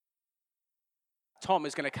Tom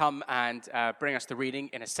is going to come and bring us the reading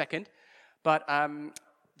in a second. But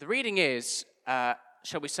the reading is,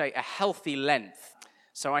 shall we say, a healthy length.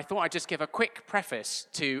 So I thought I'd just give a quick preface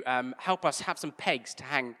to help us have some pegs to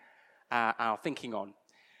hang our thinking on.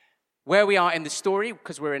 Where we are in the story,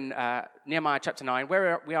 because we're in Nehemiah chapter 9,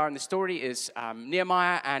 where we are in the story is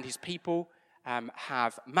Nehemiah and his people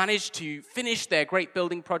have managed to finish their great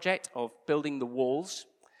building project of building the walls.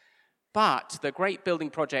 But the great building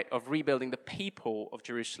project of rebuilding the people of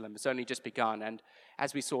Jerusalem has only just begun. And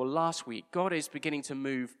as we saw last week, God is beginning to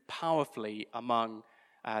move powerfully among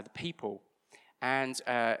the people. And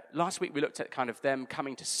last week we looked at kind of them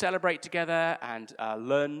coming to celebrate together and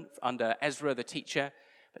learn under Ezra the teacher.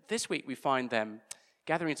 But this week we find them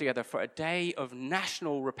gathering together for a day of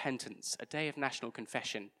national repentance, a day of national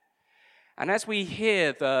confession. And as we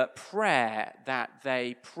hear the prayer that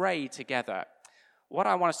they pray together, what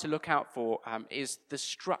I want us to look out for is the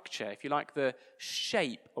structure, if you like, the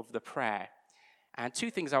shape of the prayer. And two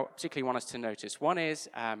things I particularly want us to notice. One is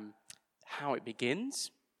how it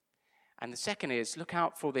begins. And the second is look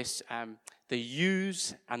out for this, the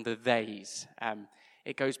yous and the theys.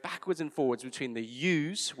 It goes backwards and forwards between the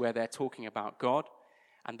yous, where they're talking about God,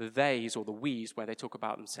 and the theys, or the we's, where they talk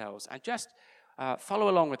about themselves. And just follow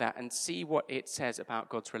along with that and see what it says about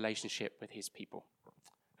God's relationship with his people.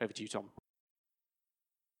 Over to you, Tom.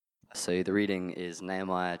 So the reading is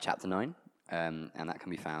Nehemiah chapter 9, and that can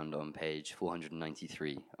be found on page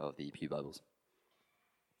 493 of the Pew Bibles.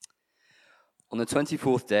 On the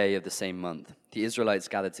 24th day of the same month, the Israelites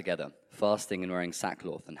gathered together, fasting and wearing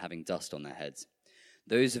sackcloth and having dust on their heads.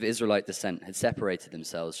 Those of Israelite descent had separated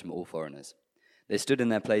themselves from all foreigners. They stood in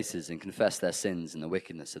their places and confessed their sins and the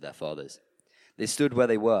wickedness of their fathers. They stood where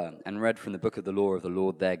they were and read from the book of the law of the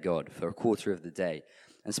Lord their God for a quarter of the day,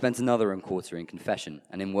 and spent another quarter in confession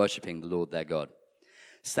and in worshipping the Lord their God.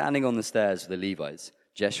 Standing on the stairs were the Levites,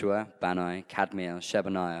 Jeshua, Bani, Kadmiel,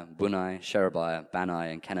 Shebaniah, Bunai, Sherebiah,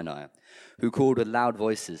 Bani, and Kenaniah, who called with loud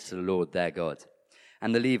voices to the Lord their God.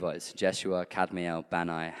 And the Levites, Jeshua, Kadmiel,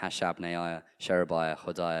 Bani, Hashabneiah, Sherebiah,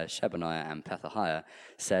 Hodiah, Shebaniah, and Pethahiah,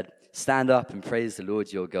 said, "Stand up and praise the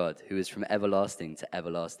Lord your God, who is from everlasting to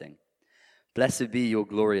everlasting. Blessed be your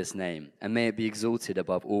glorious name, and may it be exalted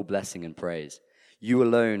above all blessing and praise. You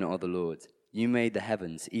alone are the Lord. You made the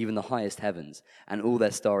heavens, even the highest heavens, and all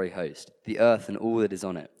their starry host, the earth and all that is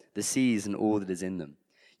on it, the seas and all that is in them.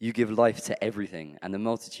 You give life to everything, and the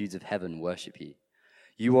multitudes of heaven worship you.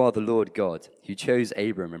 You are the Lord God, who chose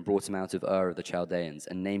Abram and brought him out of Ur of the Chaldeans,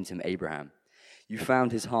 and named him Abraham. You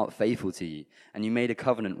found his heart faithful to you, and you made a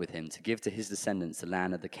covenant with him to give to his descendants the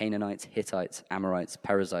land of the Canaanites, Hittites, Amorites,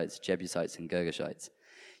 Perizzites, Jebusites, and Girgashites.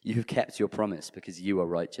 You have kept your promise because you are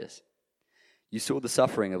righteous. You saw the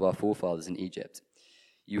suffering of our forefathers in Egypt.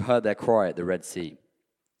 You heard their cry at the Red Sea.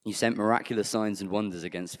 You sent miraculous signs and wonders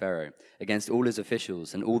against Pharaoh, against all his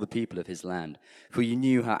officials and all the people of his land, for you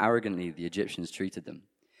knew how arrogantly the Egyptians treated them.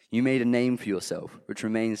 You made a name for yourself, which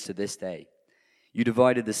remains to this day. You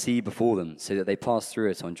divided the sea before them so that they passed through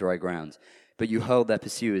it on dry ground, but you hurled their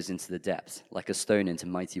pursuers into the depths, like a stone into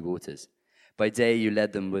mighty waters. By day you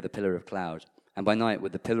led them with a pillar of cloud, and by night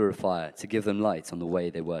with a pillar of fire, to give them light on the way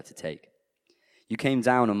they were to take. You came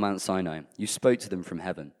down on Mount Sinai. You spoke to them from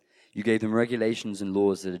heaven. You gave them regulations and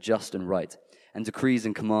laws that are just and right, and decrees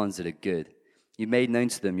and commands that are good. You made known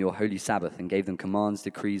to them your holy Sabbath and gave them commands,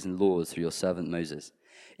 decrees, and laws through your servant Moses.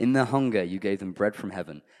 In their hunger you gave them bread from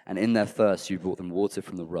heaven, and in their thirst you brought them water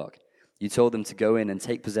from the rock. You told them to go in and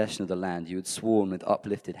take possession of the land you had sworn with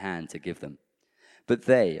uplifted hand to give them. But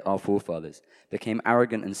they, our forefathers, became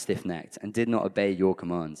arrogant and stiff-necked and did not obey your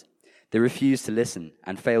commands. They refused to listen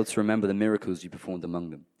and failed to remember the miracles you performed among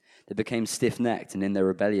them. They became stiff-necked and in their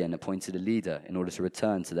rebellion appointed a leader in order to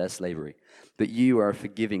return to their slavery. But you are a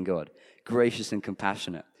forgiving God, gracious and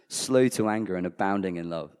compassionate, slow to anger and abounding in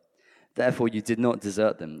love. Therefore you did not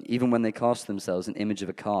desert them, even when they cast themselves an image of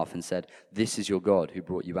a calf and said, "This is your God who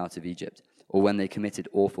brought you out of Egypt," or when they committed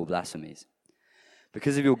awful blasphemies.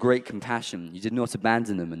 Because of your great compassion, you did not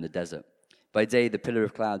abandon them in the desert. By day the pillar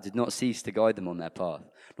of cloud did not cease to guide them on their path,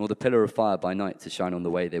 nor the pillar of fire by night to shine on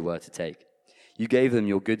the way they were to take. You gave them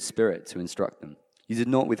your good spirit to instruct them. You did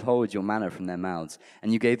not withhold your manna from their mouths,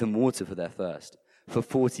 and you gave them water for their thirst. For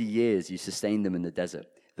 40 years you sustained them in the desert.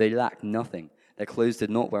 They lacked nothing. Their clothes did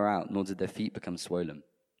not wear out, nor did their feet become swollen.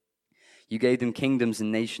 You gave them kingdoms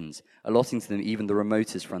and nations, allotting to them even the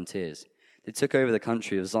remotest frontiers. They took over the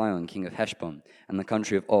country of Zion, king of Heshbon, and the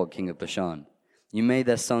country of Og, king of Bashan. You made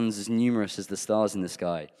their sons as numerous as the stars in the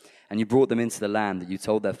sky, and you brought them into the land that you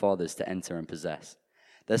told their fathers to enter and possess.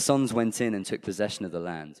 Their sons went in and took possession of the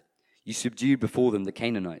land. You subdued before them the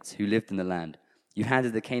Canaanites who lived in the land. You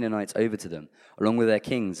handed the Canaanites over to them, along with their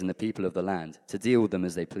kings and the people of the land, to deal with them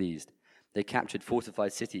as they pleased. They captured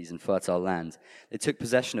fortified cities and fertile land. They took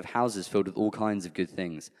possession of houses filled with all kinds of good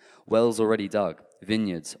things, wells already dug,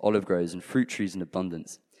 vineyards, olive groves, and fruit trees in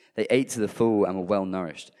abundance. They ate to the full and were well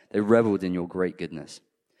nourished. They reveled in your great goodness.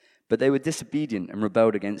 But they were disobedient and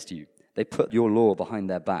rebelled against you. They put your law behind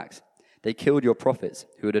their backs. They killed your prophets,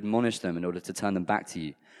 who had admonished them in order to turn them back to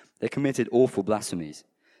you. They committed awful blasphemies.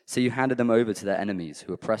 So you handed them over to their enemies,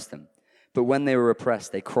 who oppressed them. But when they were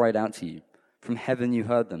oppressed, they cried out to you. From heaven you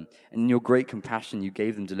heard them, and in your great compassion you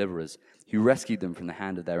gave them deliverers, who rescued them from the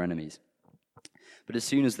hand of their enemies. But as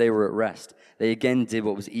soon as they were at rest, they again did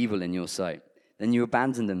what was evil in your sight. Then you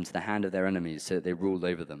abandoned them to the hand of their enemies, so that they ruled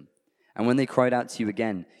over them. And when they cried out to you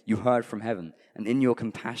again, you heard from heaven, and in your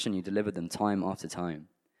compassion you delivered them time after time.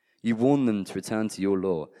 You warned them to return to your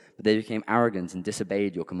law, but they became arrogant and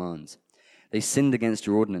disobeyed your commands. They sinned against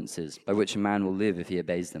your ordinances, by which a man will live if he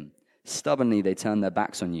obeys them. Stubbornly they turned their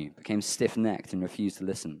backs on you, became stiff-necked, and refused to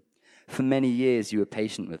listen. For many years you were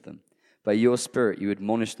patient with them. By your spirit you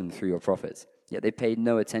admonished them through your prophets, yet they paid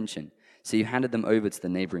no attention, so you handed them over to the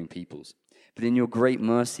neighboring peoples. But in your great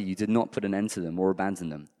mercy you did not put an end to them or abandon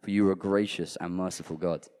them, for you are a gracious and merciful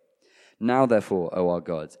God. Now therefore, O our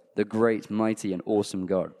God, the great, mighty, and awesome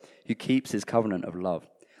God, who keeps his covenant of love,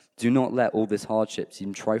 do not let all this hardship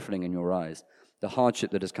seem trifling in your eyes, the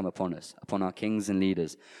hardship that has come upon us, upon our kings and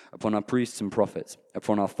leaders, upon our priests and prophets,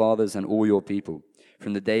 upon our fathers and all your people,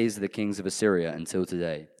 from the days of the kings of Assyria until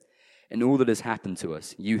today. In all that has happened to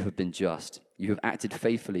us, you have been just. You have acted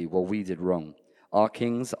faithfully while we did wrong. Our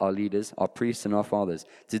kings, our leaders, our priests, and our fathers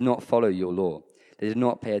did not follow your law. They did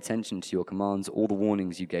not pay attention to your commands or the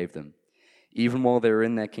warnings you gave them. Even while they were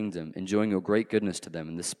in their kingdom, enjoying your great goodness to them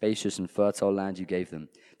and the spacious and fertile land you gave them,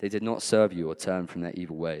 they did not serve you or turn from their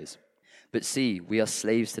evil ways. But see, we are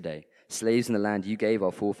slaves today, slaves in the land you gave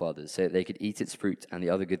our forefathers, so that they could eat its fruit and the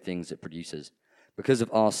other good things it produces. Because of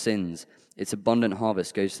our sins, its abundant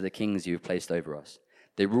harvest goes to the kings you have placed over us.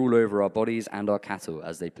 They rule over our bodies and our cattle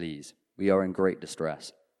as they please. We are in great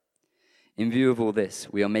distress. In view of all this,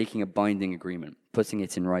 we are making a binding agreement, putting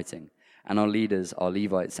it in writing, and our leaders, our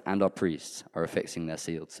Levites, and our priests are affixing their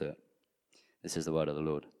seal to it. This is the word of the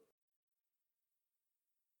Lord.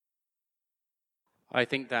 I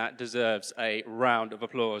think that deserves a round of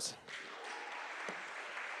applause.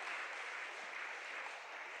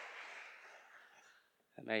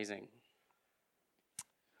 Amazing.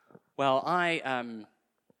 Well, I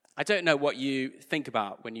don't know what you think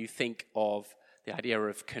about when you think of the idea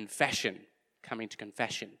of confession, coming to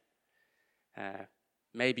confession.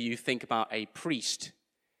 Maybe you think about a priest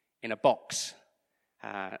in a box,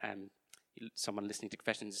 and someone listening to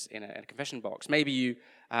confessions in a confession box. Maybe you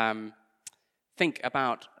think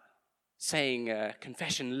about saying a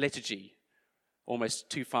confession liturgy almost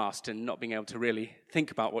too fast and not being able to really think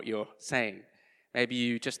about what you're saying. Maybe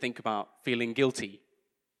you just think about feeling guilty.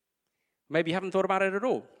 Maybe you haven't thought about it at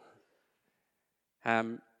all.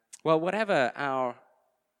 Well, whatever our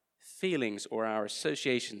feelings or our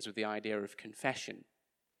associations with the idea of confession,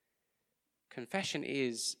 confession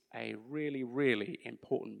is a really, really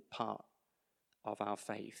important part of our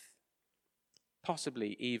faith.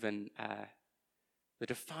 Possibly even the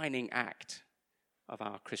defining act of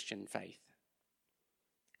our Christian faith.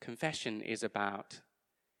 Confession is about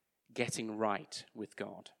getting right with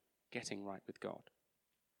God, getting right with God.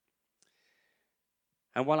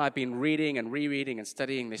 And while I've been reading and rereading and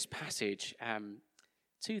studying this passage,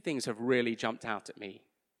 two things have really jumped out at me.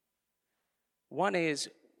 One is,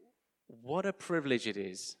 what a privilege it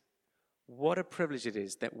is. What a privilege it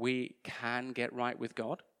is that we can get right with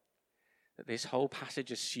God. That this whole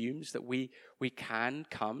passage assumes that we can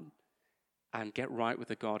come and get right with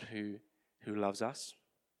the God who loves us.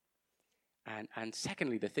 And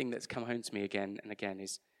secondly, the thing that's come home to me again and again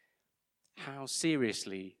is how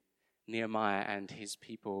seriously Nehemiah and his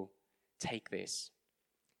people take this.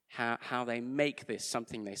 How they make this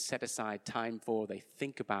something they set aside time for, they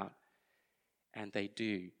think about, and they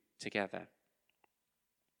do together.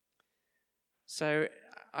 So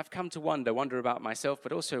I've come to wonder about myself,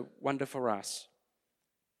 but also wonder for us.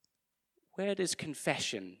 Where does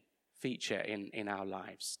confession feature in our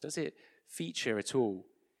lives? Does it feature at all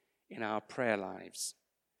in our prayer lives?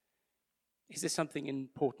 Is this something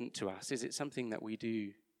important to us? Is it something that we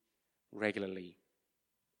do regularly?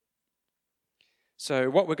 So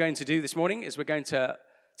what we're going to do this morning is we're going to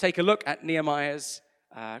take a look at Nehemiah's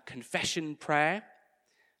confession prayer,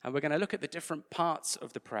 and we're going to look at the different parts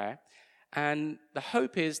of the prayer. And the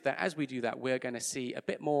hope is that as we do that, we're going to see a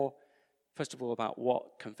bit more, first of all, about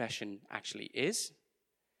what confession actually is,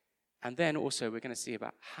 And then also we're going to see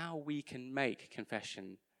about how we can make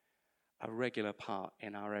confession a regular part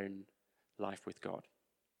in our own life with God.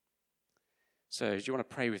 So do you want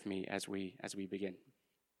to pray with me as we begin?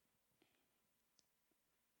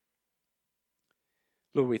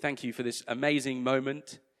 Lord, we thank you for this amazing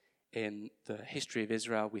moment in the history of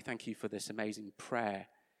Israel. We thank you for this amazing prayer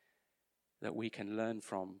that we can learn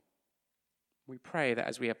from. We pray that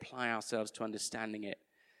as we apply ourselves to understanding it,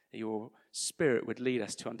 that your Spirit would lead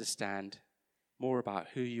us to understand more about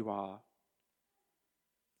who you are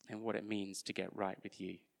and what it means to get right with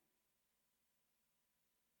you.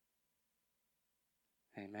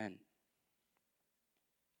 Amen.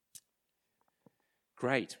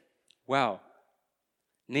 Great. Well,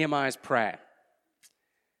 Nehemiah's prayer.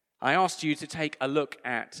 I asked you to take a look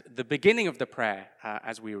at the beginning of the prayer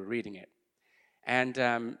as we were reading it. And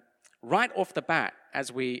right off the bat,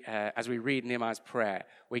 as we read Nehemiah's prayer,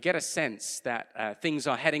 we get a sense that things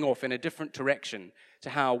are heading off in a different direction to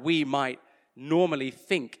how we might normally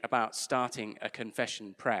think about starting a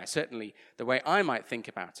confession prayer. Certainly the way I might think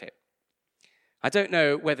about it. I don't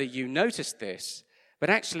know whether you noticed this, but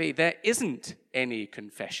actually there isn't any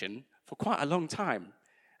confession for quite a long time.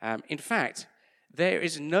 In fact, there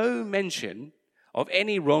is no mention of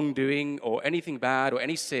any wrongdoing or anything bad or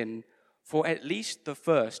any sin for at least the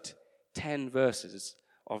first 10 verses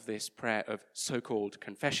of this prayer of so-called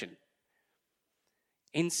confession.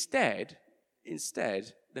 Instead,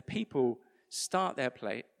 the people start their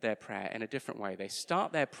prayer in a different way. They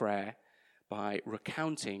start their prayer by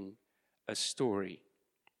recounting a story.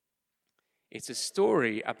 It's a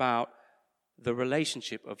story about the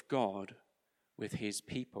relationship of God with his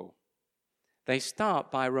people. They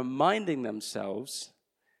start by reminding themselves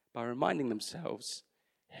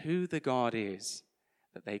who the God is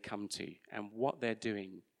that they come to and what they're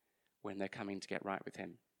doing when they're coming to get right with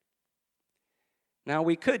him. Now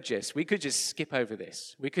we could just skip over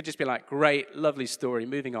this. We could just be like, great, lovely story,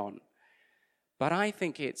 moving on. But I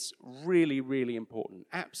think it's really, really important,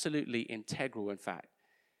 absolutely integral, in fact,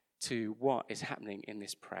 to what is happening in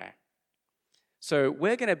this prayer. So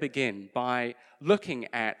we're going to begin by looking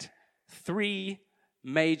at 3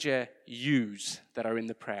 major U's that are in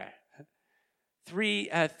the prayer. 3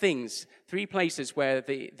 things, 3 places where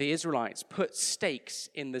the Israelites put stakes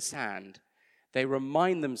in the sand. They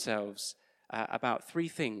remind themselves about 3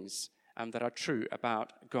 things that are true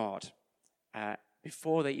about God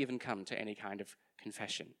before they even come to any kind of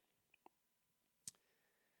confession.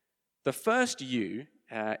 The first U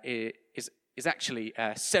is actually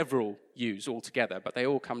several U's altogether, but they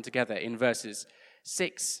all come together in verses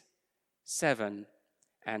 6, 7,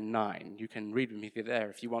 and 9. You can read with me there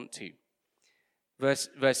if you want to. Verse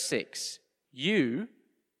 6, you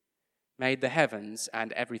made the heavens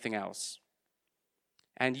and everything else,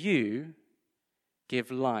 and you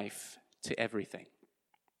give life to everything.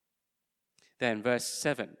 Then verse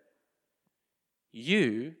 7,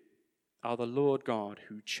 you are the Lord God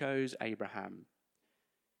who chose Abraham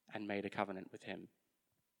and made a covenant with him.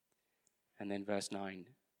 And then verse 9,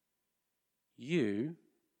 you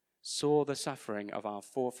saw the suffering of our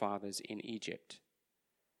forefathers in Egypt,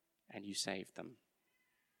 and you saved them.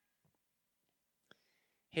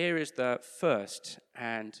 Here is the first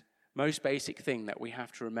and most basic thing that we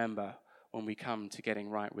have to remember when we come to getting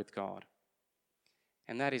right with God.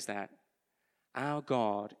 And that is that our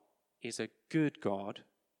God is a good God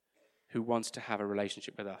who wants to have a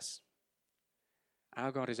relationship with us.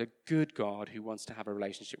 Our God is a good God who wants to have a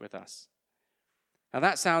relationship with us. Now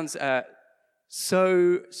that sounds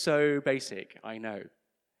so basic, I know.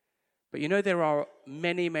 But you know there are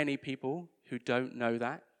many, many people who don't know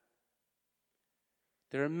that.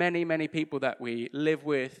 There are many, many people that we live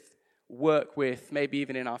with, work with, maybe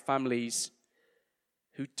even in our families,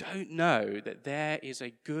 who don't know that there is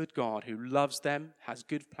a good God who loves them, has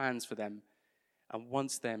good plans for them, and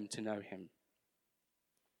wants them to know him.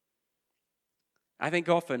 I think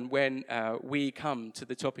often when we come to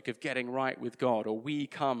the topic of getting right with God, or we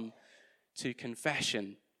come to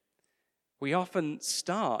confession, we often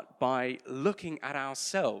start by looking at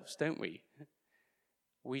ourselves, don't we?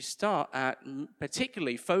 We start at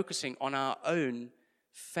particularly focusing on our own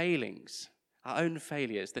failings, our own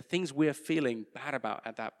failures, the things we're feeling bad about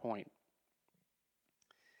at that point.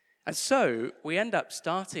 And so we end up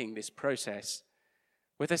starting this process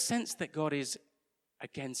with a sense that God is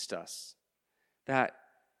against us, that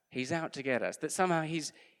he's out to get us, that somehow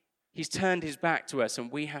he's turned his back to us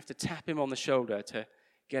and we have to tap him on the shoulder to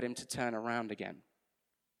get him to turn around again.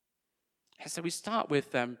 And so we start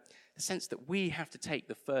with the sense that we have to take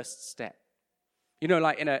the first step. You know,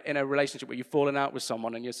 like in a relationship where you've fallen out with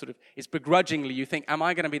someone and you're it's begrudgingly, you think, am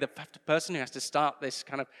I going to be the person who has to start this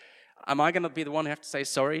kind of Am I going to be the one who have to say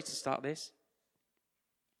sorry to start this?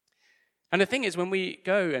 And the thing is, when we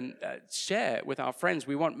go and share with our friends,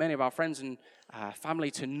 we want many of our friends and family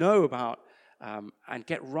to know about and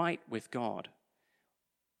get right with God.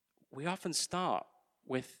 We often start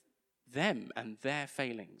with them and their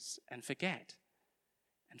failings and forget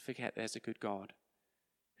there's a good God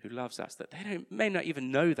who loves us, that they may not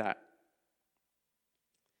even know that.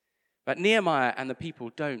 But Nehemiah and the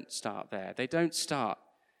people don't start there. They don't start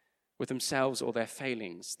with themselves or their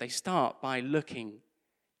failings. They start by looking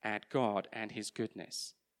at God and his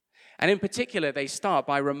goodness. And in particular, they start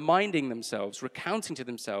by reminding themselves, recounting to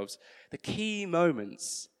themselves the key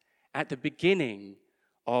moments at the beginning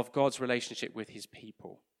of God's relationship with his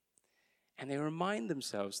people. And they remind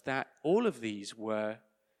themselves that all of these were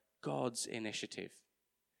God's initiative.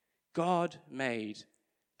 God made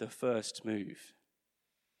the first move.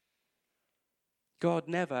 God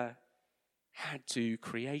never had to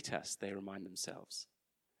create us, they remind themselves.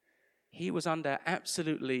 He was under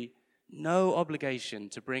absolutely no obligation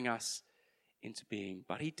to bring us into being,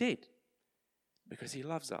 but he did, because he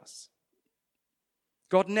loves us.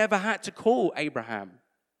 God never had to call Abraham.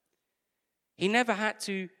 He never had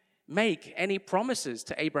to make any promises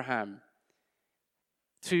to Abraham,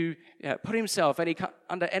 to put himself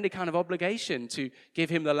under any kind of obligation to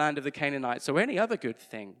give him the land of the Canaanites or any other good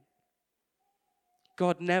thing.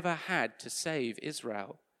 God never had to save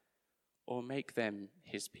Israel or make them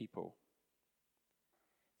his people.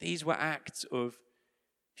 These were acts of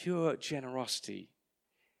pure generosity.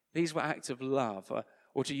 These were acts of love,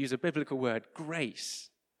 or to use a biblical word, grace.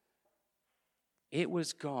 It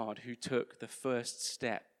was God who took the first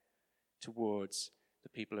step towards the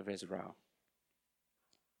people of Israel.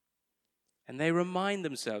 And they remind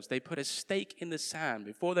themselves, they put a stake in the sand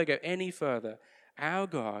before they go any further. Our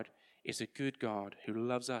God is a good God who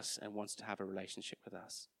loves us and wants to have a relationship with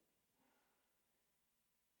us.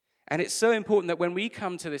 And it's so important that when we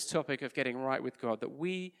come to this topic of getting right with God, that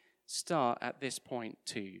we start at this point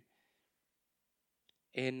too.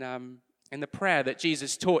 In the prayer that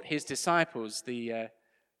Jesus taught his disciples, the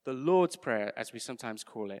Lord's Prayer, as we sometimes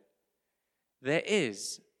call it, there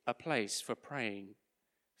is a place for praying,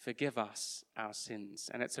 forgive us our sins.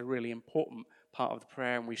 And it's a really important part of the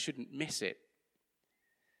prayer, and we shouldn't miss it.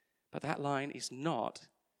 But that line is not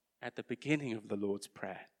at the beginning of the Lord's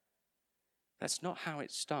Prayer. That's not how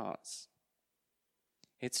it starts.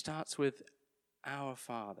 It starts with our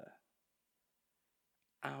Father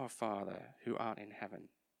who art in heaven.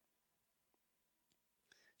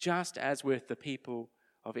 Just as with the people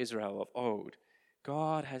of Israel of old,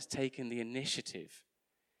 God has taken the initiative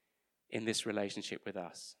in this relationship with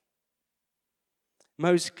us.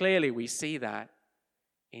 Most clearly, we see that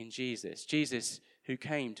in Jesus. Jesus who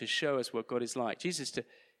came to show us what God is like. Jesus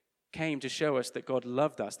came to show us that God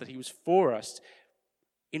loved us, that he was for us,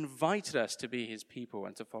 invited us to be his people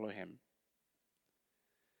and to follow him.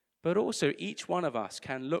 But also, each one of us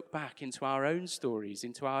can look back into our own stories,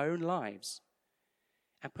 into our own lives,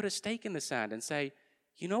 and put a stake in the sand and say,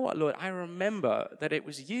 you know what, Lord, I remember that it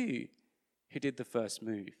was you who did the first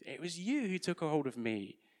move. It was you who took a hold of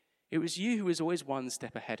me. It was you who was always one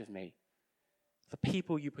step ahead of me. The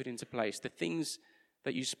people you put into place, the things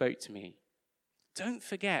that you spoke to me. Don't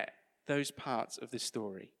forget those parts of the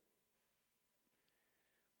story.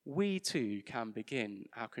 We too can begin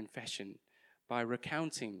our confession by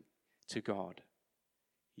recounting to God,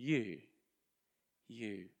 you.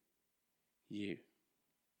 The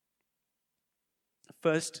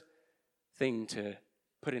first thing to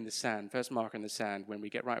put in the sand, first mark in the sand when we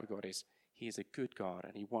get right with God is he is a good God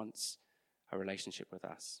and he wants a relationship with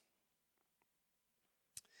us.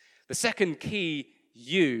 The second key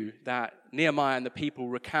you that Nehemiah and the people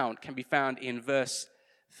recount can be found in verse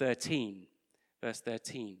 13,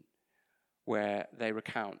 where they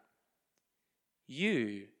recount,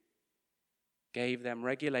 you gave them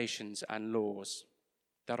regulations and laws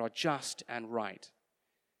that are just and right,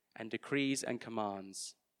 and decrees and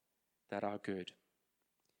commands that are good.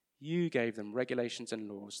 You gave them regulations and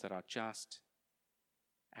laws that are just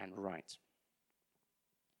and right.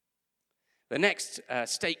 The next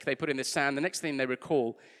stake they put in the sand, the next thing they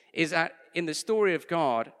recall, is that in the story of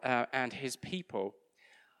God and his people,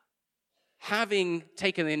 having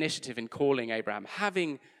taken the initiative in calling Abraham,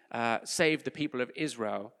 having saved the people of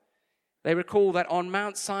Israel, they recall that on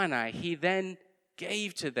Mount Sinai, he then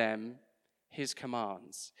gave to them his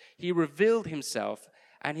commands. He revealed himself,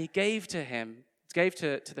 and he gave to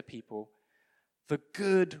the people the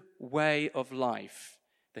good way of life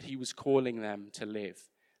that he was calling them to live.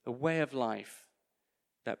 The way of life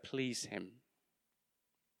that pleased him.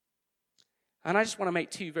 And I just want to make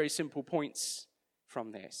two very simple points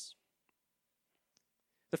from this.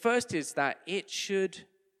 The first is that it should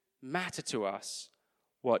matter to us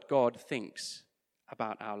what God thinks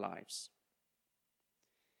about our lives.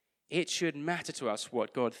 It should matter to us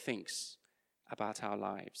what God thinks about our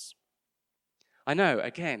lives. I know,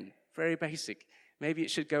 again, very basic. Maybe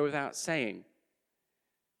it should go without saying.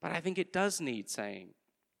 But I think it does need saying.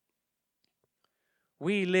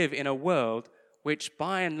 We live in a world which,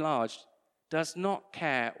 by and large, does not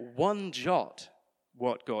care one jot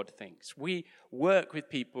what God thinks. We work with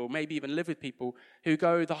people, maybe even live with people, who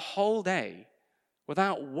go the whole day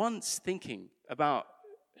without once thinking about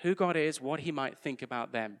who God is, what he might think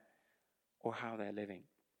about them, or how they're living.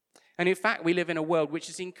 And in fact, we live in a world which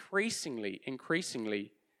is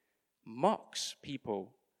increasingly mocks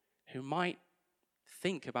people who might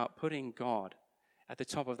think about putting God at the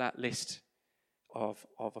top of that list of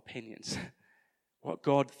opinions. What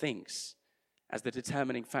God thinks as the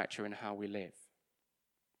determining factor in how we live.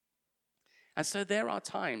 And so there are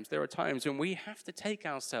times when we have to take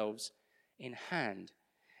ourselves in hand,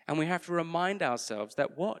 and we have to remind ourselves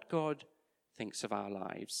that what God thinks of our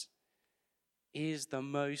lives is the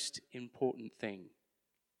most important thing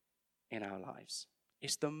in our lives.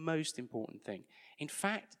 It's the most important thing. In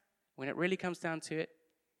fact, when it really comes down to it,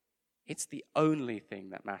 it's the only thing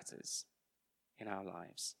that matters in our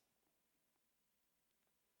lives.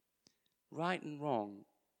 Right and wrong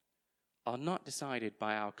are not decided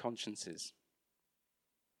by our consciences.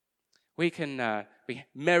 We can be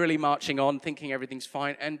merrily marching on, thinking everything's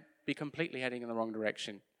fine, and be completely heading in the wrong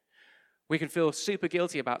direction. We can feel super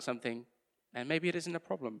guilty about something, and maybe it isn't a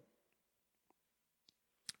problem.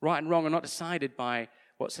 Right and wrong are not decided by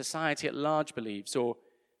what society at large believes, or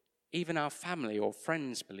even our family or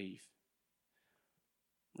friends believe.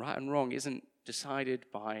 Right and wrong isn't decided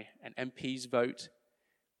by an MP's vote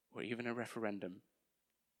or even a referendum.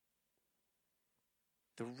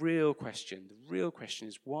 The real question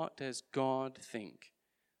is, what does God think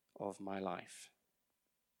of my life?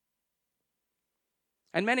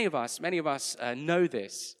 And many of us know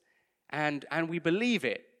this, and we believe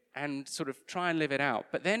it, and sort of try and live it out.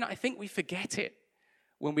 But then I think we forget it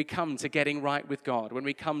when we come to getting right with God, when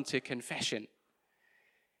we come to confession.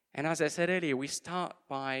 And as I said earlier, we start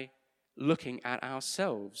by looking at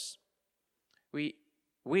ourselves.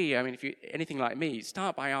 If you're anything like me,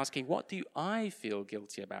 start by asking, what do I feel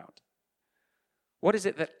guilty about? What is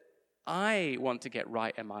it that I want to get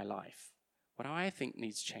right in my life? What do I think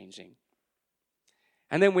needs changing?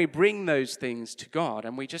 And then we bring those things to God,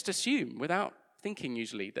 and we just assume, without thinking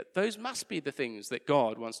usually, that those must be the things that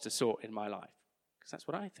God wants to sort in my life, because that's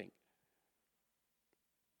what I think.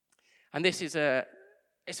 And this is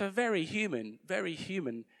it's a very human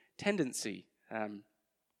tendency.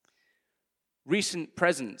 Recent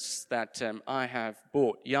presents that I have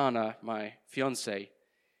bought Jana, my fiancée,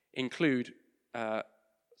 include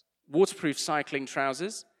waterproof cycling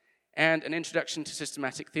trousers and an introduction to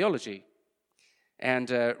systematic theology.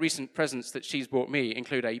 And recent presents that she's bought me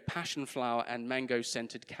include a passion flower and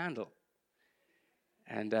mango-scented candle.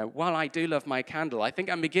 And while I do love my candle, I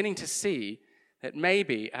think I'm beginning to see that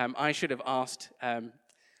maybe I should have asked a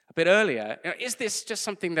bit earlier, is this just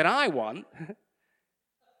something that I want?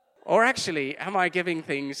 Or actually, have I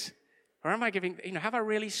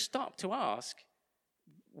really stopped to ask,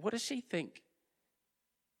 what does she think?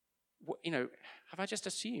 Have I just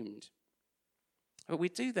assumed? But we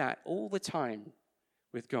do that all the time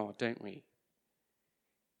with God, don't we?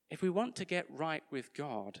 If we want to get right with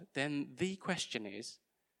God, then the question is,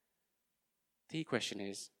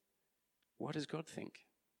 what does God think?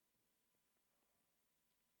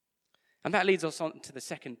 And that leads us on to the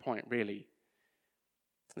second point, really.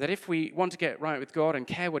 That if we want to get right with God and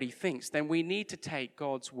care what he thinks, then we need to take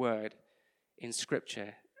God's word in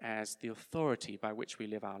Scripture as the authority by which we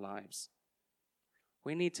live our lives.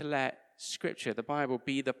 We need to let Scripture, the Bible,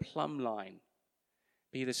 be the plumb line,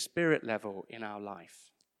 be the spirit level in our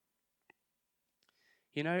life.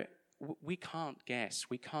 You know, we can't guess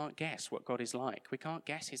what God is like. We can't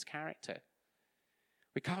guess his character.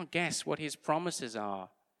 We can't guess what his promises are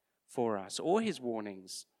for us or his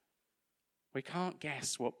warnings. We can't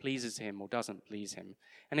guess what pleases him or doesn't please him.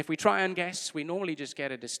 And if we try and guess, we normally just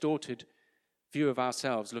get a distorted view of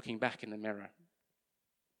ourselves looking back in the mirror.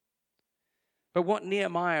 But what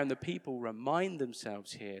Nehemiah and the people remind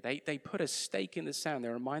themselves here, they put a stake in the sand. They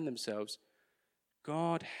remind themselves,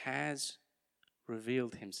 God has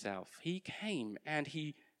revealed himself. He came and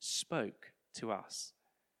he spoke to us.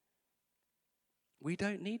 We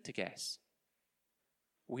don't need to guess.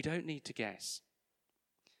 We don't need to guess.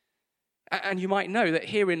 And you might know that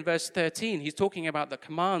here in verse 13, he's talking about the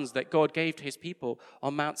commands that God gave to his people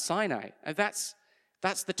on Mount Sinai. And that's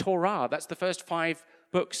the Torah. That's the first 5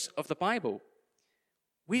 books of the Bible.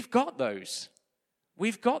 We've got those.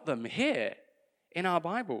 We've got them here in our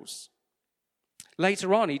Bibles.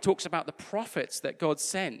 Later on, he talks about the prophets that God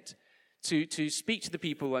sent to speak to the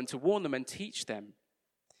people and to warn them and teach them.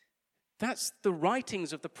 That's the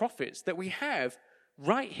writings of the prophets that we have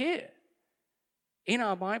right here in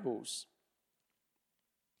our Bibles.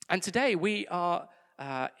 And today we are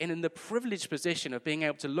in the privileged position of being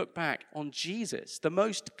able to look back on Jesus, the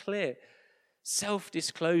most clear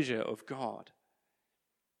self-disclosure of God.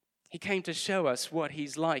 He came to show us what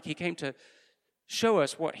he's like. He came to show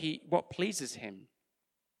us what pleases him.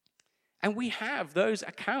 And we have those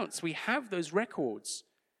accounts, we have those records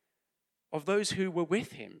of those who were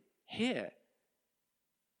with him here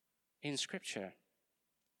in Scripture.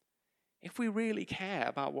 If we really care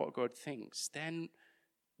about what God thinks, then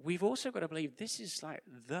we've also got to believe this is like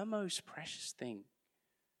the most precious thing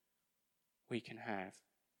we can have.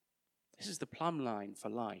 This is the plumb line for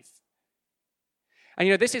life.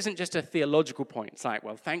 And this isn't just a theological point. It's like,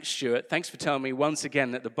 well, thanks, Stuart. Thanks for telling me once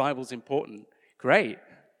again that the Bible's important. Great.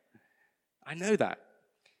 I know that.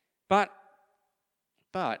 But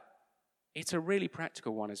it's a really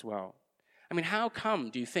practical one as well. I mean, how come,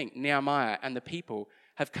 do you think, Nehemiah and the people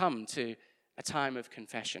have come to a time of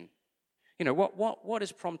confession? What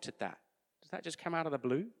has prompted that? Does that just come out of the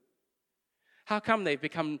blue? How come they've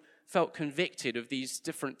felt convicted of these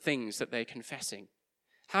different things that they're confessing?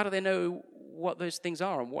 How do they know what those things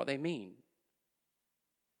are and what they mean?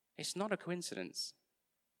 It's not a coincidence.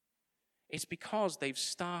 It's because they've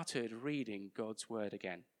started reading God's word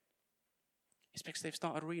again. It's because they've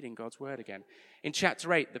started reading God's word again. In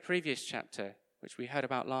chapter 8, the previous chapter, which we heard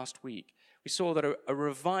about last week, we saw that a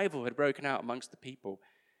revival had broken out amongst the people.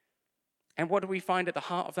 And what do we find at the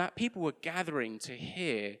heart of that? People were gathering to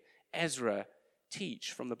hear Ezra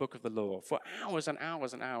teach from the book of the law for hours and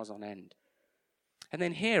hours and hours on end. And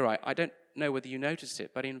then here, I don't know whether you noticed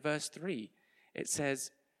it, but in verse 3, it says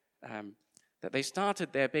that they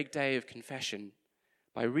started their big day of confession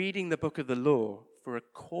by reading the book of the law for a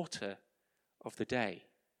quarter of the day.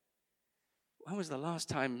 When was the last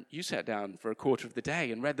time you sat down for a quarter of the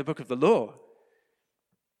day and read the book of the law?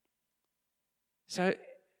 So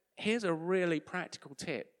here's a really practical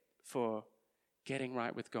tip for getting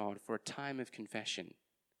right with God, for a time of confession.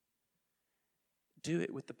 Do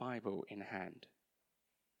it with the Bible in hand.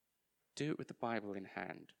 Do it with the Bible in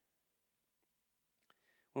hand.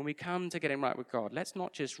 When we come to getting right with God, let's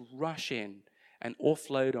not just rush in and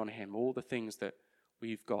offload on him all the things that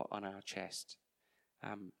we've got on our chest.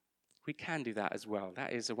 We can do that as well.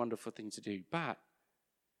 That is a wonderful thing to do. But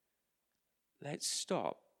let's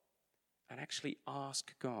stop and actually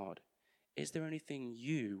ask God, is there anything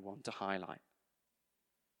you want to highlight?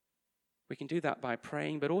 We can do that by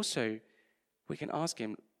praying, but also we can ask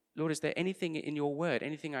him, Lord, is there anything in your word,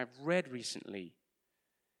 anything I've read recently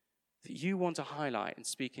that you want to highlight and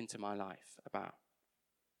speak into my life about?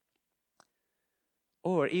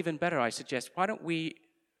 Or even better, I suggest, why don't we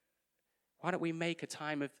make a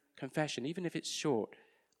time of confession, even if it's short,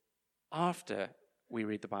 after we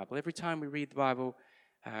read the Bible? Every time we read the Bible,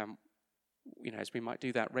 as we might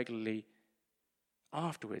do that regularly,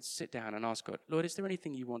 afterwards, sit down and ask God, Lord, is there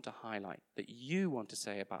anything you want to highlight, that you want to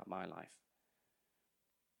say about my life?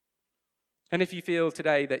 And if you feel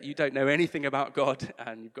today that you don't know anything about God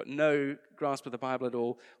and you've got no grasp of the Bible at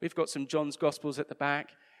all, we've got some John's Gospels at the back.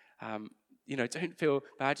 Don't feel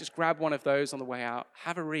bad. Just grab one of those on the way out,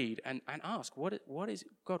 have a read, and ask, what is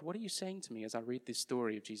God, what are you saying to me as I read this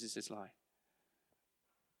story of Jesus' life?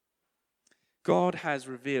 God has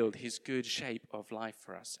revealed his good shape of life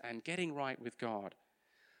for us, and getting right with God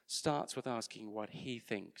starts with asking what he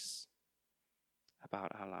thinks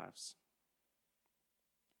about our lives.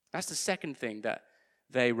 That's the second thing that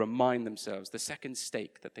they remind themselves, the second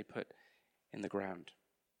stake that they put in the ground.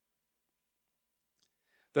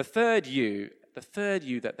 The third you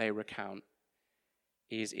that they recount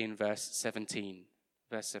is in verse 17,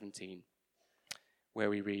 where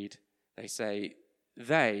we read, they say,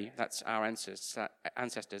 they, that's our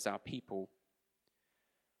ancestors, our people,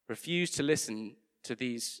 refuse to listen to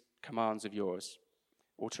these commands of yours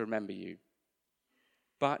or to remember you.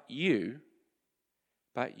 But you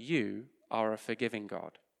are a forgiving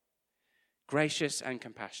God, gracious and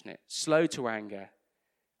compassionate, slow to anger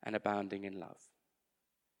and abounding in love.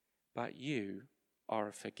 But you are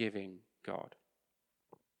a forgiving God.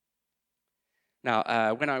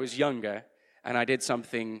 Now, when I was younger and I did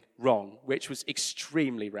something wrong, which was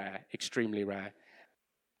extremely rare,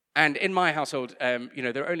 and in my household, there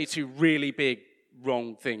are only two really big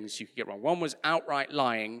wrong things you could get wrong. One was outright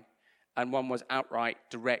lying, and one was outright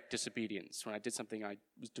direct disobedience, when I did something I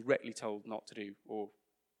was directly told not to do or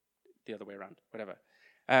the other way around, whatever.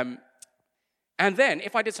 And then,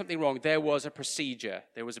 if I did something wrong, there was a procedure.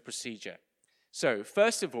 So,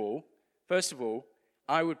 first of all,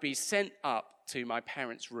 I would be sent up to my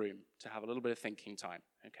parents' room to have a little bit of thinking time.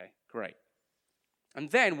 Okay, great. And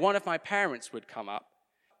then one of my parents would come up,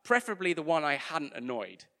 preferably the one I hadn't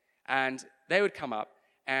annoyed, and they would come up,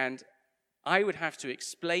 and I would have to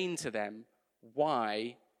explain to them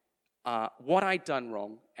why, what I'd done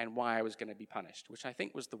wrong and why I was going to be punished, which I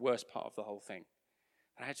think was the worst part of the whole thing.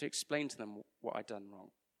 I had to explain to them what I'd done wrong.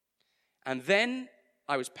 And then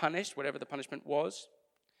I was punished, whatever the punishment was.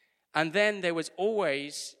 And then there was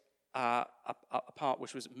always a part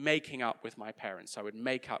which was making up with my parents. I would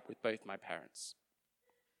make up with both my parents.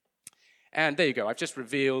 And there you go. I've just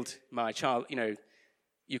revealed my child.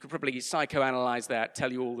 You could probably psychoanalyze that,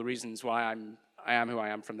 tell you all the reasons why I am who I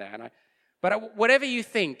am from there. But whatever you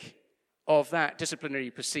think of that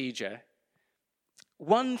disciplinary procedure,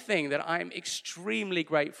 one thing that I'm extremely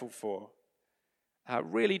grateful for,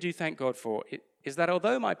 really do thank God for, is that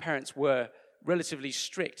although my parents were relatively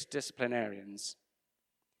strict disciplinarians,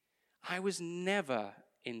 I was never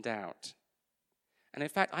in doubt. And in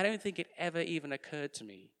fact, I don't think it ever even occurred to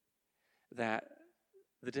me that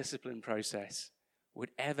the discipline process would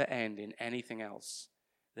ever end in anything else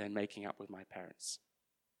than making up with my parents.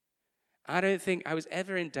 I don't think I was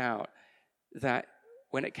ever in doubt that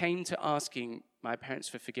when it came to asking my parents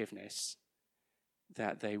for forgiveness,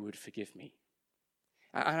 that they would forgive me.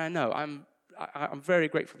 And I know, I'm very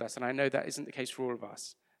grateful for that, and I know that isn't the case for all of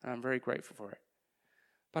us, and I'm very grateful for it.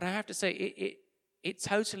 But I have to say, it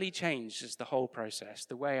totally changed as the whole process,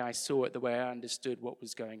 the way I saw it, the way I understood what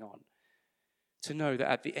was going on, to know that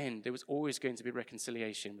at the end, there was always going to be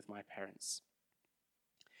reconciliation with my parents.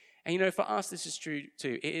 And for us, this is true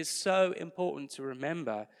too. It is so important to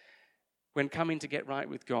remember when coming to get right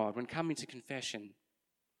with God, when coming to confession,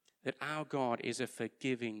 that our God is a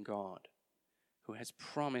forgiving God who has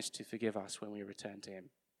promised to forgive us when we return to him.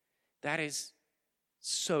 That is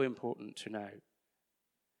so important to know.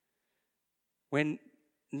 When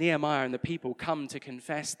Nehemiah and the people come to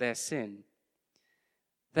confess their sin,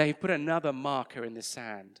 they put another marker in the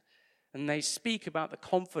sand, and they speak about the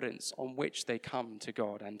confidence on which they come to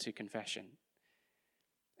God and to confession.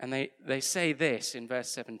 And they say this in verse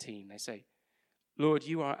 17. They say, Lord,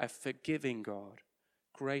 you are a forgiving God,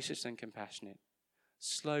 gracious and compassionate,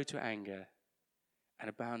 slow to anger, and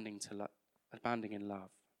abounding in love.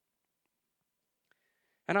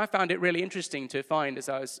 And I found it really interesting to find, as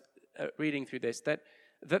I was reading through this,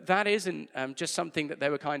 that isn't just something that they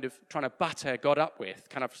were kind of trying to butter God up with,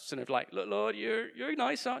 kind of sort of like, look, Lord, you're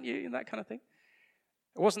nice, aren't you? And that kind of thing.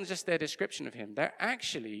 It wasn't just their description of him. They're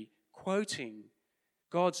actually quoting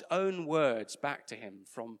God's own words back to him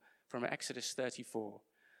from Exodus 34.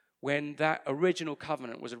 When that original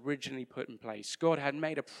covenant was originally put in place, God had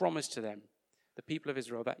made a promise to them, the people of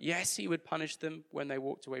Israel, that yes, he would punish them when they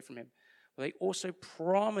walked away from him. But they also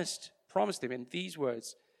promised him in these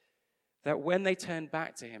words that when they turned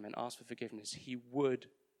back to him and asked for forgiveness, he would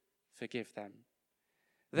forgive them.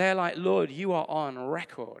 They're like, Lord, you are on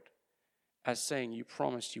record as saying you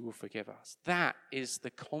promised you will forgive us. That is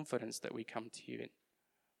the confidence that we come to you in.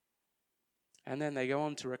 And then they go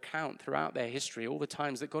on to recount throughout their history all the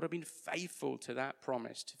times that God had been faithful to that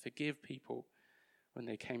promise to forgive people when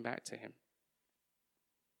they came back to him.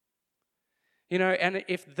 And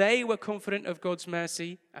if they were confident of God's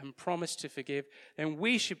mercy and promised to forgive, then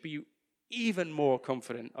we should be even more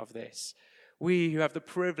confident of this. We who have the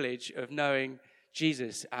privilege of knowing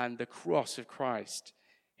Jesus and the cross of Christ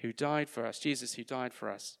who died for us, Jesus who died for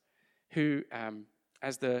us, who,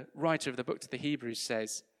 as the writer of the book to the Hebrews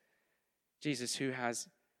says, Jesus who has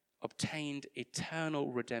obtained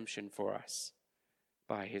eternal redemption for us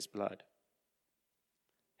by his blood,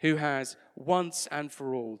 who has once and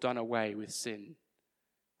for all done away with sin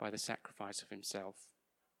by the sacrifice of himself,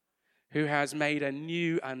 who has made a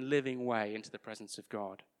new and living way into the presence of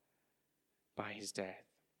God by his death.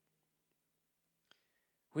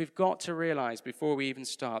 We've got to realize before we even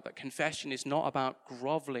start that confession is not about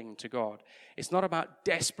groveling to God. It's not about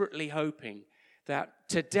desperately hoping that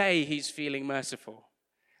today he's feeling merciful,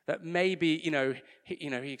 that maybe,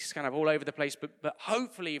 he's kind of all over the place, but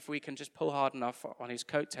hopefully if we can just pull hard enough on his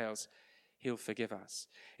coattails, he'll forgive us.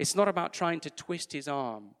 It's not about trying to twist his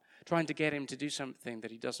arm, trying to get him to do something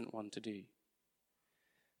that he doesn't want to do.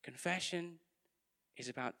 Confession is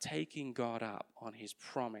about taking God up on his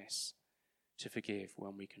promise to forgive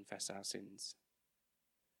when we confess our sins.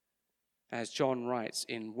 As John writes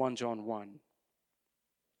in 1 John 1,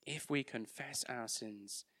 if we confess our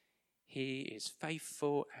sins, he is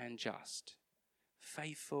faithful and just,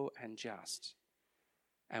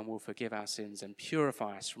 and will forgive our sins and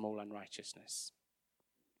purify us from all unrighteousness.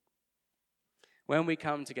 When we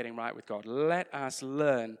come to getting right with God, let us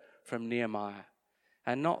learn from Nehemiah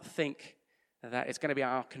and not think that it's going to be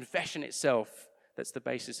our confession itself that's the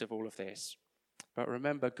basis of all of this. But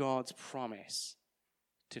remember God's promise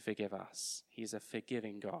to forgive us. He's a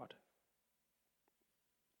forgiving God.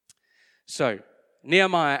 So,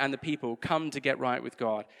 Nehemiah and the people come to get right with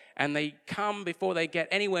God, and they come before they get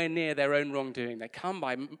anywhere near their own wrongdoing. They come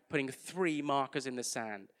by putting 3 markers in the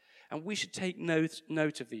sand, and we should take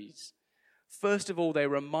note of these. First of all, they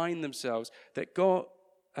remind themselves that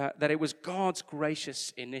that it was God's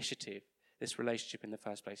gracious initiative, this relationship in the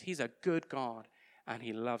first place. He's a good God, and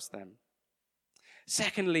he loves them.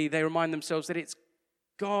 Secondly, they remind themselves that it's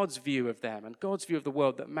God's view of them and God's view of the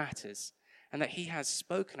world that matters, and that he has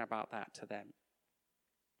spoken about that to them.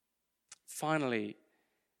 Finally,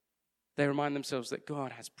 they remind themselves that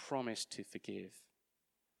God has promised to forgive,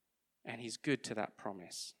 and he's good to that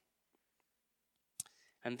promise.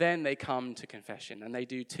 And then they come to confession, and they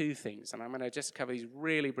do 2 things, and I'm going to just cover these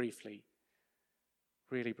really briefly.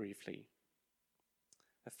 The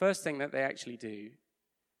first thing that they actually do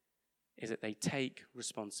is that they take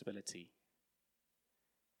responsibility.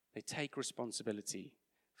 They take responsibility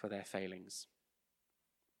for their failings.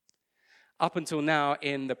 Up until now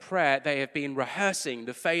in the prayer, they have been rehearsing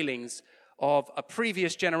the failings of a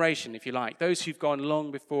previous generation, if you like, those who've gone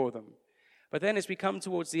long before them. But then as we come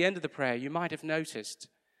towards the end of the prayer, you might have noticed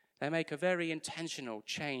they make a very intentional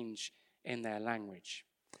change in their language.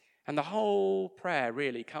 And the whole prayer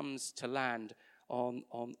really comes to land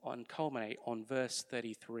culminate on verse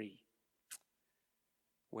 33,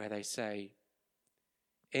 where they say,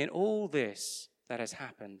 "In all this that has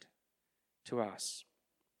happened to us,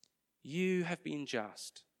 you have been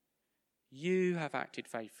just. You have acted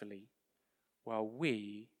faithfully, while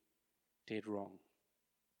we did wrong."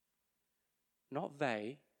 Not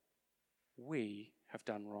they, we have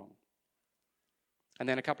done wrong. And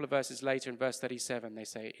then a couple of verses later in verse 37, they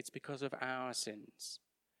say, it's because of our sins.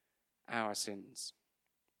 Our sins.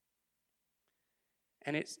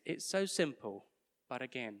 And it's so simple, but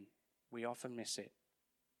again, we often miss it.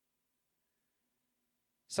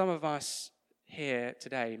 Some of us here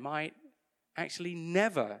today might actually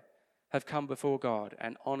never have come before God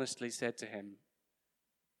and honestly said to him,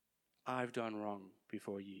 I've done wrong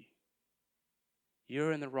before you.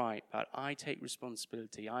 You're in the right, but I take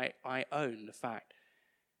responsibility. I own the fact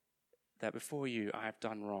that before you I have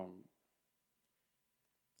done wrong.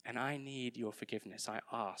 And I need your forgiveness. I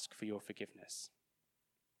ask for your forgiveness.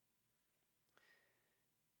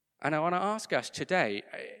 And I want to ask us today,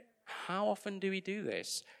 how often do we do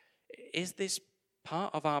this? Is this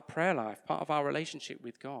part of our prayer life, part of our relationship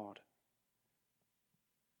with God?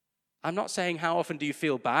 I'm not saying how often do you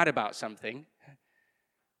feel bad about something,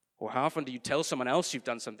 or how often do you tell someone else you've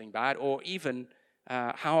done something bad, or even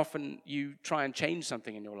how often you try and change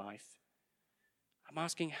something in your life. I'm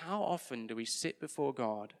asking, how often do we sit before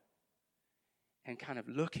God and kind of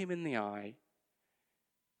look him in the eye,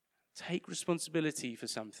 take responsibility for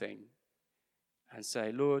something, and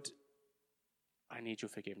say, Lord, I need your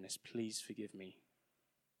forgiveness. Please forgive me.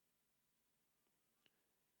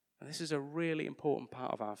 And this is a really important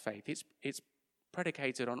part of our faith. It's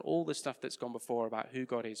predicated on all the stuff that's gone before about who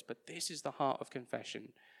God is, but this is the heart of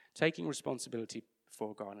confession, taking responsibility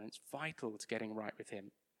before God, and it's vital to getting right with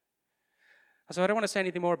him. So I don't want to say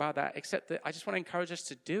anything more about that, except that I just want to encourage us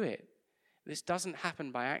to do it. This doesn't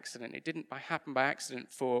happen by accident. It didn't happen by accident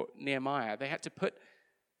for Nehemiah. They had to put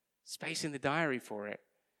space in the diary for it.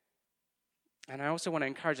 And I also want to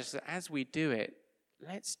encourage us that as we do it,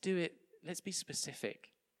 let's be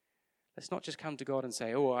specific. Let's not just come to God and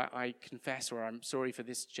say, I confess, or I'm sorry for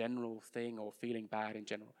this general thing, or feeling bad in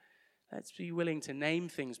general. Let's be willing to name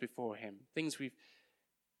things before him, things we've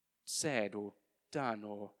said or done,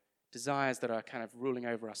 or desires that are kind of ruling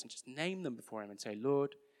over us, and just name them before him and say,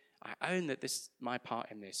 Lord, I own that this is my part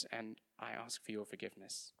in this, and I ask for your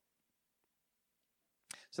forgiveness.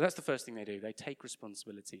 So that's the first thing they do. They take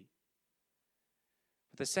responsibility.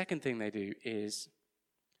 But the second thing they do is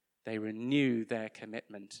they renew their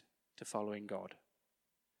commitment to following God.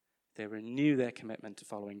 They renew their commitment to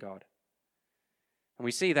following God. And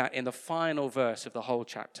we see that in the final verse of the whole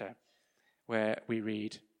chapter, where we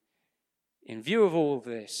read, in view of all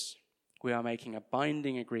this, we are making a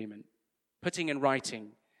binding agreement, putting it in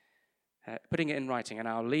writing, and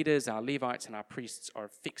our leaders, our Levites, and our priests are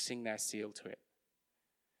fixing their seal to it.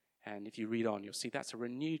 And if you read on, you'll see that's a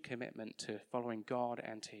renewed commitment to following God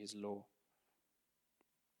and to his law.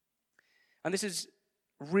 And this is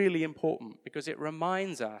really important because it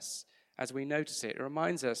reminds us, as we notice it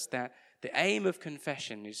reminds us that the aim of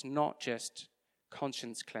confession is not just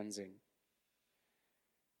conscience cleansing.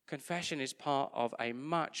 Confession is part of a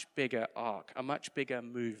much bigger arc, a much bigger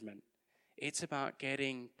movement. It's about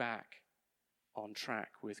getting back on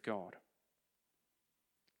track with God.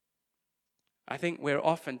 I think we're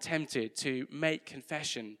often tempted to make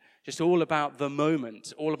confession just all about the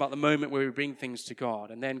moment where we bring things to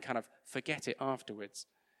God and then kind of forget it afterwards.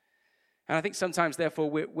 And I think sometimes, therefore,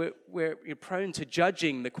 we're prone to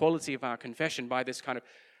judging the quality of our confession by this kind of,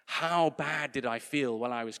 how bad did I feel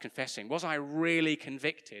while I was confessing? Was I really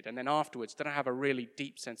convicted? And then afterwards, did I have a really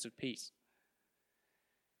deep sense of peace?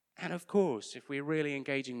 And of course, if we're really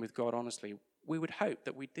engaging with God honestly, we would hope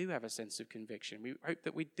that we do have a sense of conviction. We hope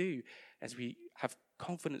that we do, as we have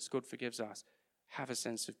confidence God forgives us, have a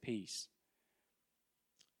sense of peace.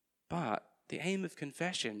 But the aim of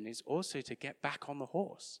confession is also to get back on the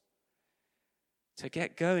horse, to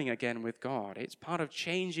get going again with God. It's part of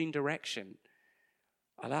changing direction,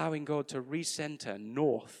 allowing God to recenter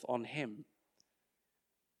north on Him,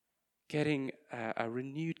 getting a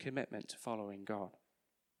renewed commitment to following God.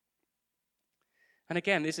 And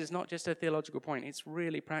again, this is not just a theological point, it's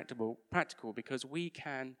really practical because we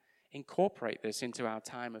can incorporate this into our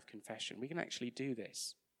time of confession. We can actually do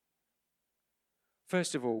this.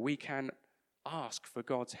 First of all, we can ask for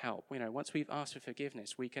God's help. Once we've asked for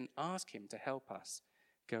forgiveness, we can ask Him to help us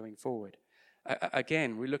going forward.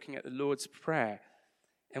 Again, we're looking at the Lord's Prayer,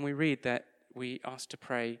 and we read that we ask to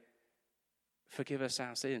pray, forgive us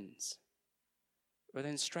our sins. But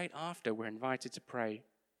then straight after, we're invited to pray,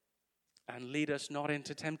 and lead us not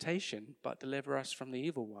into temptation, but deliver us from the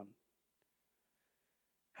evil one.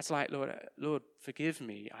 That's like, Lord, forgive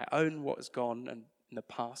me. I own what has gone in the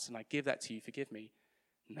past, and I give that to you. Forgive me.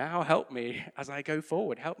 Now help me as I go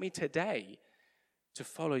forward. Help me today to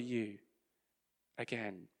follow you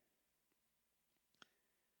again.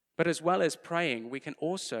 But as well as praying, we can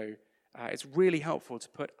also, it's really helpful to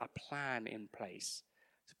put a plan in place,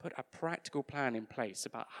 to put a practical plan in place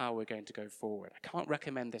about how we're going to go forward. I can't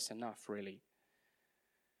recommend this enough, really.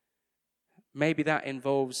 Maybe that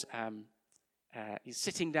involves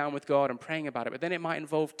sitting down with God and praying about it, but then it might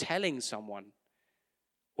involve telling someone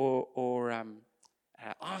or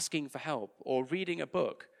asking for help or reading a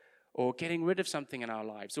book or getting rid of something in our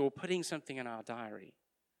lives or putting something in our diary.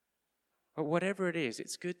 But whatever it is,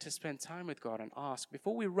 it's good to spend time with God and ask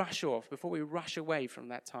before we rush off, before we rush away from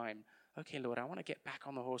that time. Okay, Lord, I want to get back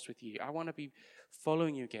on the horse with you. I want to be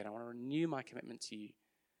following you again. I want to renew my commitment to you.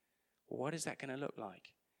 What is that going to look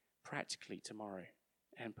like practically tomorrow?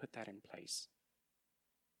 And put that in place.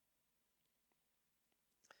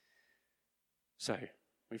 So,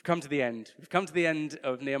 we've come to the end. We've come to the end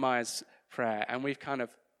of Nehemiah's prayer, and we've kind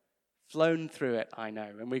of flown through it, I know.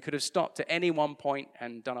 And we could have stopped at any one point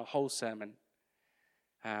and done a whole sermon.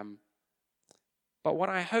 But what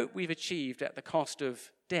I hope we've achieved at the cost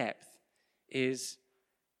of depth is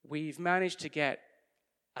we've managed to get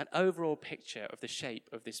an overall picture of the shape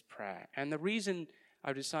of this prayer. And the reason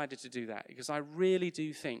I've decided to do that, because I really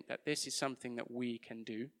do think that this is something that we can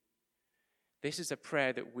do. This is a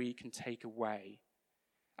prayer that we can take away,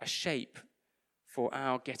 a shape for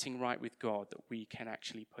our getting right with God that we can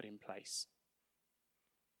actually put in place.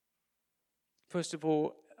 First of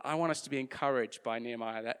all, I want us to be encouraged by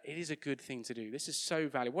Nehemiah that it is a good thing to do. This is so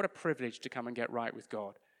valuable. What a privilege to come and get right with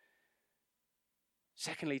God.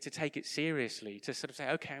 Secondly, to take it seriously, to sort of say,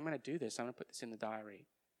 okay, I'm going to do this. I'm going to put this in the diary.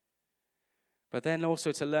 But then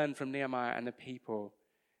also to learn from Nehemiah and the people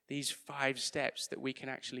these 5 steps that we can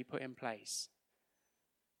actually put in place.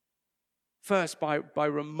 First, by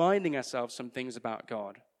reminding ourselves some things about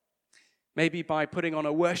God. Maybe by putting on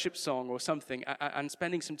a worship song or something and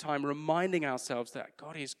spending some time reminding ourselves that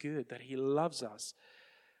God is good, that He loves us,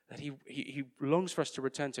 that He longs for us to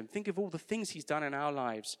return to Him. Think of all the things He's done in our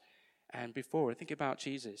lives and before. Think about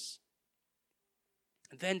Jesus.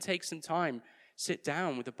 And then take some time, sit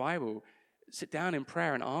down with the Bible, sit down in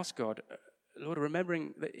prayer and ask God, Lord,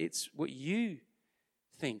 remembering that it's what you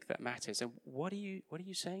think that matters. And what are you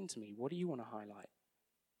saying to me? What do you want to highlight?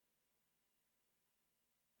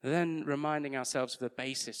 And then reminding ourselves of the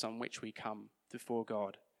basis on which we come before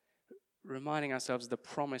God. Reminding ourselves of the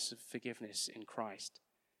promise of forgiveness in Christ.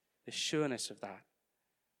 The sureness of that.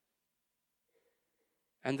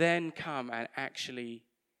 And then come and actually,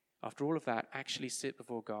 after all of that, actually sit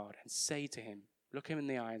before God and say to Him, look Him in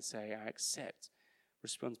the eye and say, I accept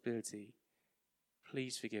responsibility.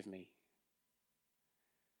 Please forgive me.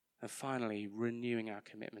 And finally, renewing our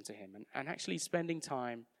commitment to Him and actually spending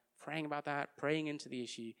time praying about that, praying into the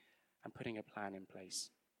issue, and putting a plan in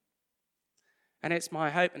place. And it's my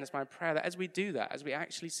hope and it's my prayer that as we do that, as we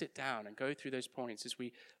actually sit down and go through those points, as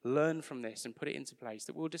we learn from this and put it into place,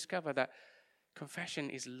 that we'll discover that confession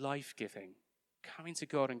is life-giving. Coming to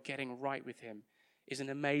God and getting right with him is an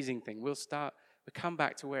amazing thing. We'll come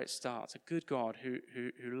back to where it starts, a good God who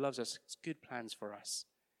loves us, has good plans for us.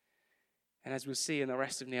 And as we'll see in the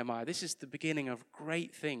rest of Nehemiah, this is the beginning of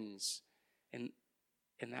great things in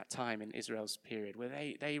that time in Israel's period, where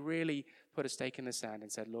they really put a stake in the sand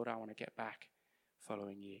and said, Lord, I want to get back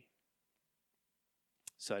following you.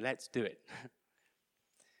 So let's do it.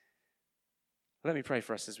 Let me pray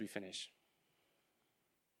for us as we finish.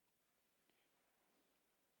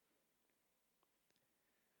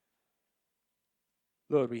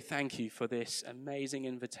 Lord, we thank you for this amazing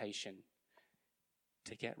invitation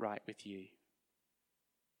to get right with you.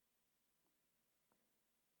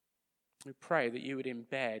 We pray that you would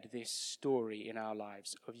embed this story in our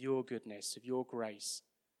lives of your goodness, of your grace.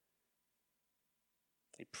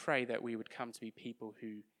 We pray that we would come to be people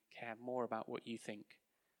who care more about what you think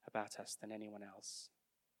about us than anyone else.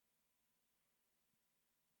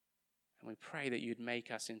 And we pray that you'd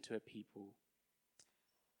make us into a people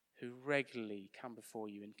who regularly come before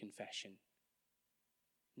you in confession,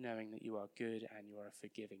 knowing that you are good and you are a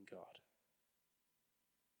forgiving God.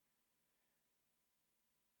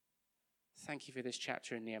 Thank you for this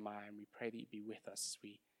chapter in Nehemiah, and we pray that you be with us as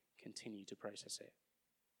we continue to process it.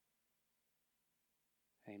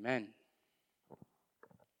 Amen.